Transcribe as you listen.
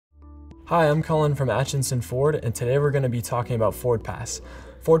Hi, I'm Colin from Atchinson Ford, and today we're going to be talking about FordPass.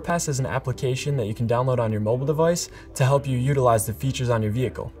 FordPass is an application that you can download on your mobile device to help you utilize the features on your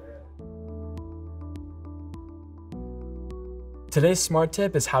vehicle. Today's smart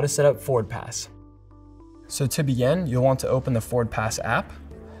tip is how to set up FordPass. So to begin, you'll want to open the FordPass app.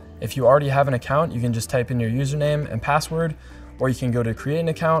 If you already have an account, you can just type in your username and password, or you can go to create an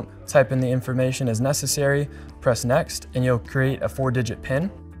account, type in the information as necessary, press next, and you'll create a 4-digit PIN.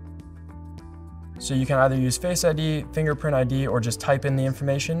 So you can either use Face ID, fingerprint ID, or just type in the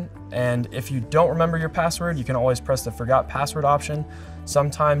information. And if you don't remember your password, you can always press the forgot password option.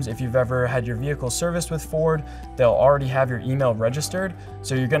 Sometimes if you've ever had your vehicle serviced with Ford, they'll already have your email registered.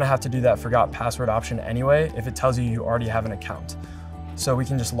 So you're gonna have to do that forgot password option anyway if it tells you you already have an account. So we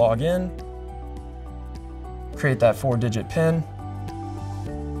can just log in, create that 4-digit PIN,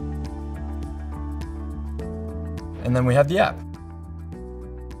 and then we have the app.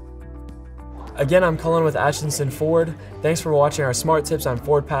 Again, I'm Colin with Atchinson Ford. Thanks for watching our smart tips on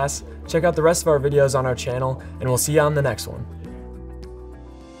FordPass. Check out the rest of our videos on our channel, and we'll see you on the next one.